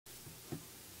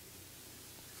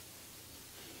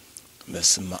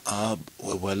በስመ አብ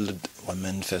ወወልድ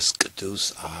ወመንፈስ ቅዱስ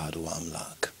አሐዱ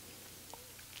አምላክ።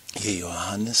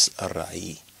 የዮሐንስ ራእይ።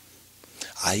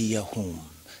 አየሁም፣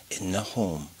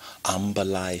 እነሆም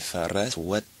አምባላይ ፈረስ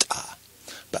ወጣ፣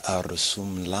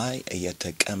 በእርሱም ላይ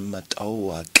የተቀመጠው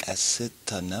ቀስት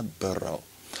ነበረው፣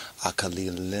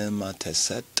 አክሊልም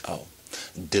ተሰጠው።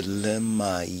 ድልም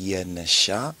እየነሣ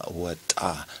ወጣ፣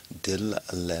 ድል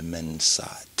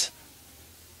ለመንሣት።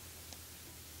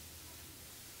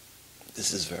 This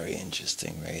is very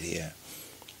interesting right here.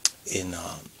 In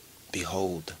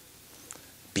behold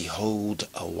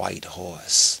a white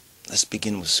horse. Let's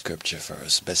begin with scripture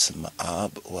first. በስመ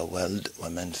አብ ወወልድ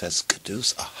ወመንፈስ ቅዱስ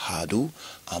አሐዱ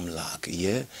አምላክ።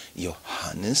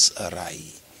 የዮሐንስ ራእይ።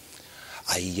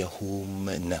 አየሁም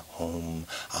እነሆም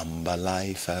አምባላይ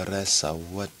ፈረስ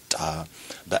ወጣ፣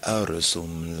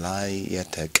 በእርሱም ላይ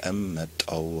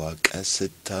የተቀመጠው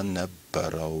ቀስት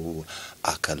ነበረው፣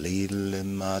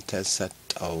 አክሊልም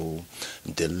ተሰጠው።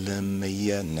 ድልም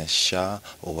እየነሣ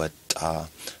ወጣ፣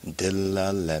 ድል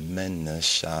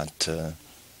ለመንሣት።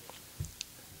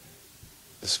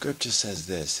 The scripture says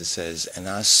this. It says, "And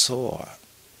I saw,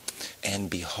 and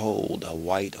behold, a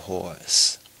white horse,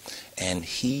 and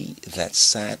he that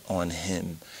sat on him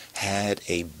had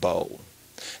a bow,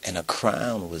 and a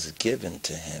crown was given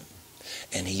to him,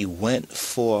 and he went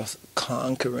forth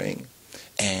conquering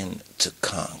and to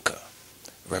conquer."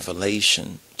 Revelation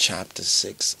chapter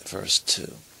 6, verse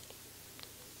 2.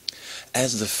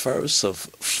 As the first of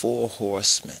 4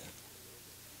 horsemen,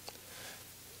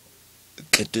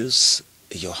 Qudus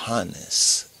Johannes,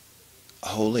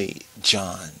 Holy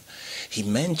John, he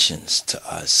mentions to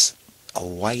us a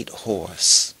white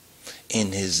horse in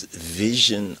his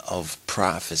vision of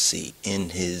prophecy, in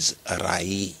his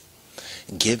Rai,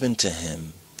 given to him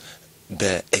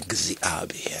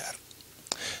be'Exhiabir.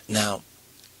 Now,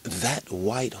 that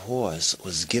white horse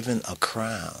was given a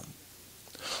crown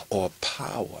or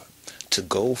power to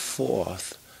go forth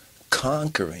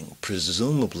conquering,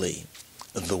 presumably,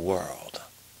 the world.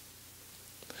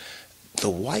 The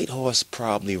white horse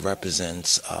probably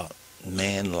represents a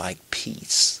man-like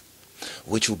peace,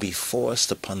 which will be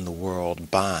forced upon the world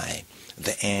by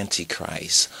the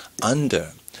Antichrist under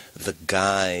the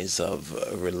guise of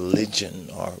religion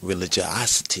or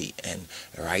religiosity and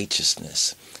righteousness.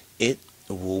 It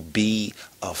will be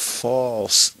a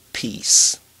false peace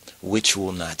which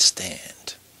will not stand.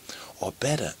 Or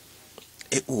better,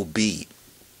 it will be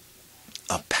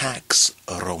a Pax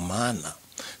Romana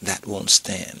that won't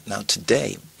stand. Now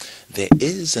today, there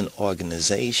is an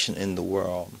organization in the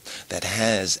world that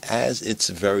has as its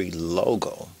very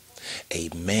logo a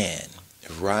man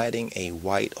riding a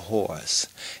white horse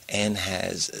and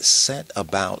has set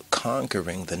about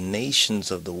conquering the nations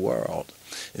of the world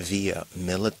via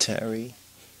military,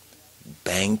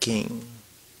 banking,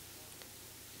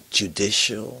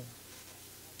 judicial,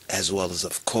 as well as,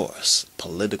 of course,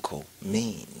 political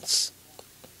means.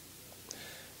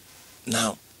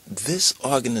 Now, this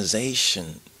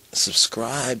organization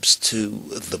subscribes to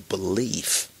the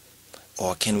belief,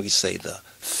 or can we say the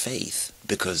faith,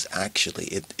 because actually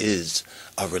it is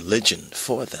a religion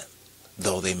for them.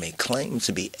 Though they may claim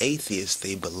to be atheists,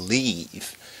 they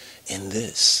believe in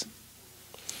this,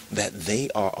 that they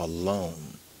are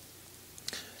alone,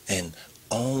 and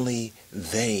only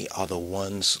they are the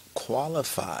ones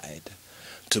qualified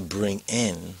to bring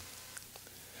in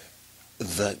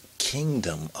the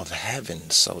kingdom of heaven,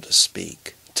 so to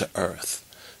speak, to earth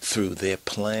through their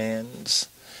plans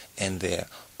and their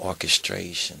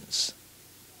orchestrations.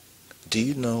 Do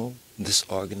you know this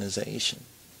organization?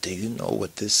 Do you know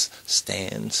what this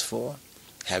stands for?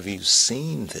 Have you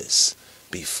seen this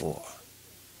before?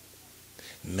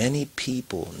 Many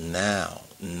people now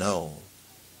know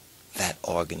that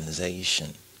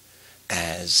organization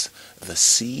as the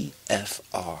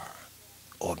CFR,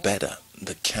 or better,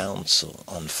 the Council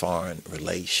on Foreign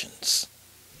Relations.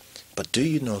 But do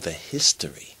you know the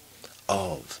history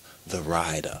of the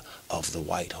rider of the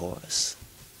white horse?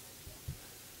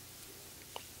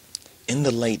 In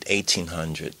the late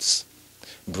 1800s,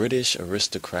 British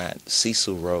aristocrat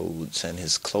Cecil Rhodes and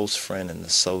his close friend and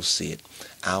associate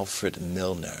Alfred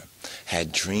Milner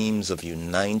had dreams of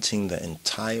uniting the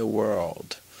entire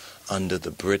world under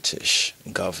the British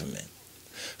government.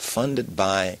 Funded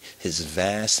by his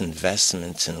vast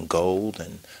investments in gold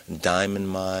and diamond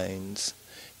mines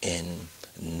in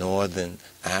northern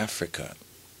Africa,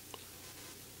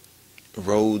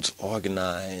 Rhodes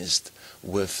organized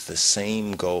with the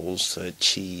same goals to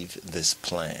achieve this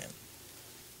plan.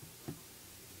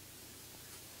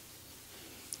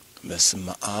 በስመ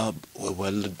አብ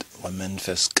ወወልድ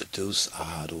ወመንፈስ ቅዱስ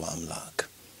አሐዱ አምላክ።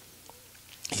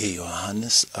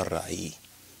 የዮሐንስ ራእይ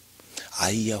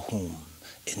አየሁም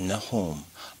እነሆም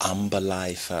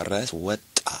አምባላይ ፈረስ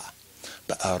ወጣ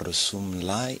በእርሱም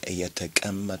ላይ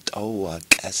የተቀመጠው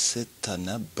ቀስት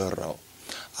ነበረው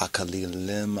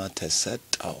አክሊልም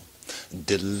ተሰጠው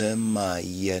ድልም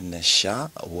የነሻ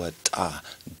ወጣ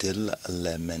ድል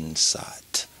ለመንሳት